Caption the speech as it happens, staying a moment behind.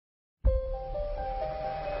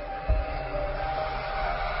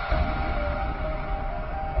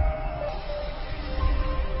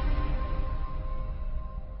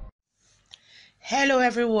Hello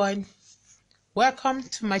everyone, welcome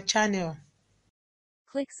to my channel.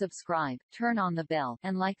 Click subscribe, turn on the bell,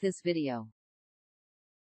 and like this video.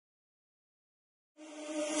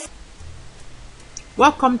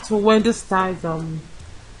 Welcome to WendyStyles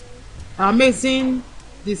amazing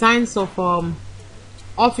designs of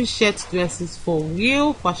office shirt dresses for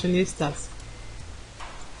real fashionistas.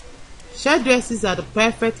 Shirt dresses are the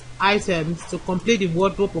perfect items to complete the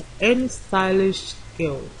wardrobe of any stylish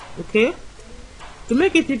girl, okay? To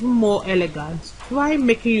make it even more elegant, try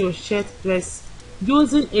making your shirt dress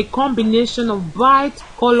using a combination of bright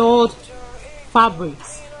colored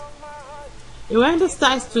fabrics. In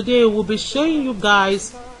WendyStyles today, we'll be showing you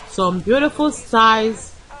guys some beautiful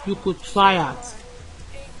styles you could try out.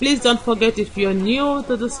 Please don't forget, if you're new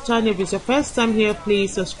to this channel, if it's your first time here,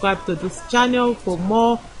 please subscribe to this channel for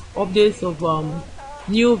more updates of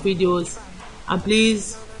new videos. And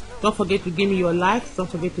please don't forget to give me your likes, don't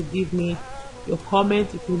forget to give me your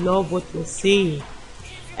comment if you love what you're seeing.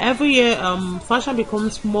 Every year fashion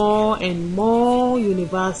becomes more and more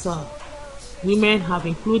universal. Women have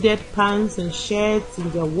included pants and shirts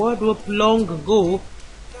in their wardrobe long ago.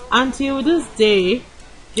 Until this day,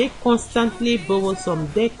 they constantly borrow some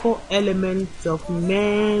decor elements of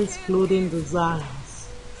men's clothing designs.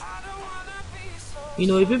 You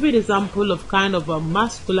know, a vivid example of kind of a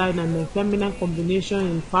masculine and a feminine combination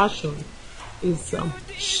in fashion is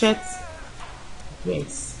shirt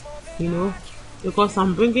dress. You know, because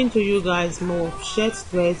I'm bringing to you guys more of shirt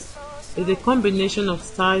dress is a combination of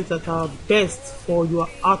styles that are best for your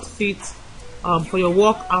outfit, for your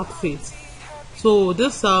work outfit. So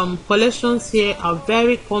these collections here are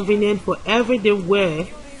very convenient for everyday wear.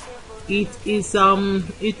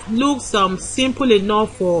 It looks simple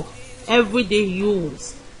enough for everyday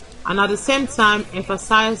use, and at the same time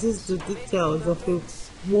emphasizes the details of a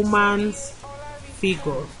woman's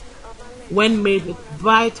figure when made with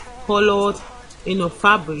bright colored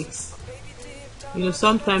fabrics. You know,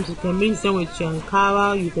 sometimes you can mix them with your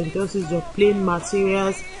ankara, you can just use your plain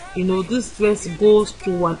materials. You know, this dress goes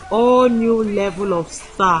to an all new level of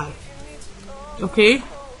style. Okay,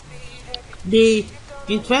 the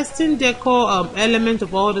interesting decor element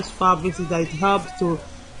of all these fabrics is that it helps to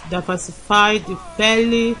diversify the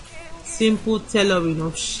fairly simple tailoring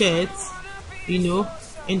of shirts, you know,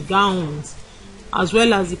 and gowns, as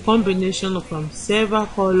well as the combination of several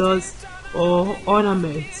colors or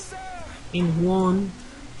ornaments in one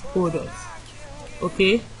product.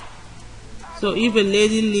 Okay, so if a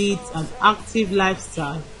lady leads an active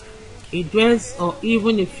lifestyle, a dress or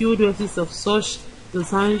even a few dresses of such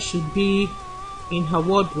design should be in her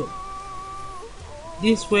wardrobe.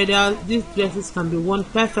 These dresses can be worn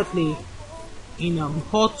perfectly in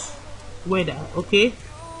hot weather. Okay,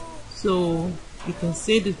 so you can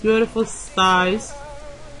see the beautiful styles.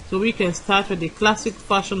 So we can start with the classic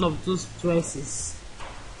fashion of those dresses,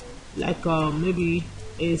 like maybe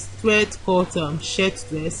a straight cut shirt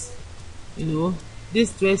dress. You know,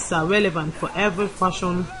 these dresses are relevant for every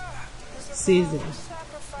fashion season.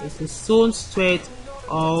 It's a sewn straight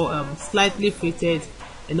or slightly fitted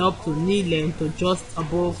and up to knee length or just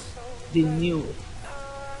above the knee.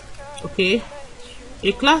 Okay,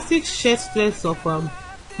 a classic shirt dress of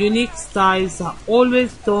unique styles are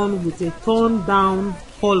always done with a toned down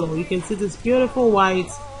color. You can see this beautiful white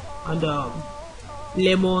and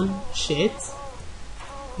lemon shirt.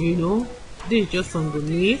 You know, this is just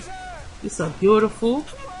underneath. These are beautiful.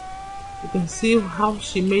 You can see how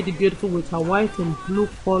she made it beautiful with her white and blue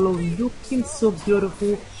color, looking so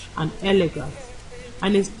beautiful and elegant.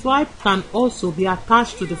 And a stripe can also be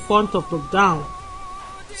attached to the front of the gown.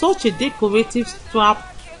 Such a decorative strap,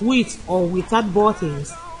 with or without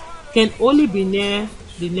buttons, can only be near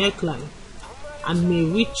the neckline and may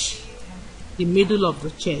reach the middle of the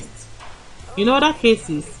chest. In other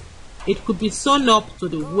cases, it could be sewn up to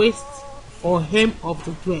the waist or hem of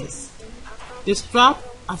the dress. The strap,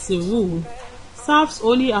 as a rule, serves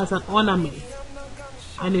only as an ornament,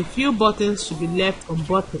 and a few buttons should be left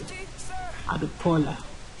unbuttoned at the collar.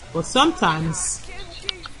 But sometimes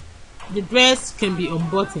the dress can be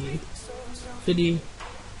unbuttoned to the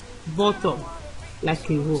bottom like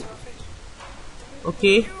a robe.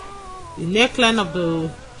 Okay, the neckline of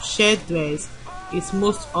the shirt dress is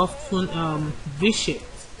most often V-shaped.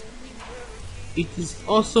 It is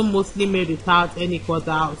also mostly made without any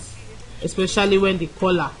cutouts, especially when the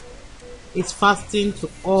collar is fastened to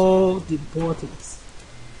all the buttons.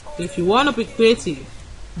 So if you want to be creative,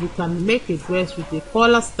 you can make a dress with a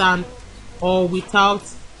collar stand or without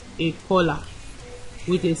a collar,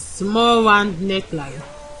 with a small round neckline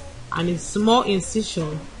and a small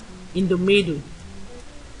incision in the middle.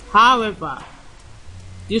 However,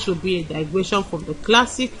 this will be a digression from the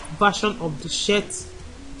classic version of the shirt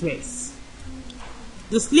dress.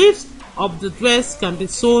 The sleeves of the dress can be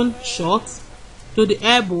sewn short, to the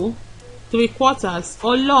elbow, 3/4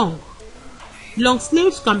 or long. Long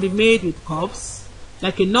sleeves can be made with cuffs,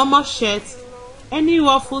 like a normal shirt. Any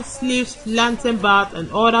ruffled sleeves, lantern band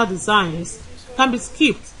and other designs can be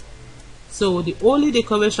skipped. So the only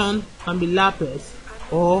decoration can be lapels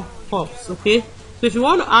or cuffs, okay? So if you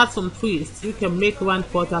want to add some twists, you can make round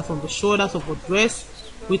quarters on the shoulders of a dress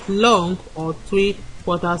with long or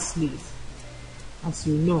 3/4 sleeves, as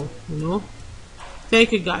you know.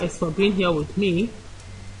 Thank you guys for being here with me.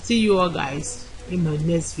 See you all guys in my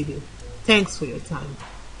next video. Thanks for your time.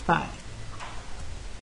 Bye.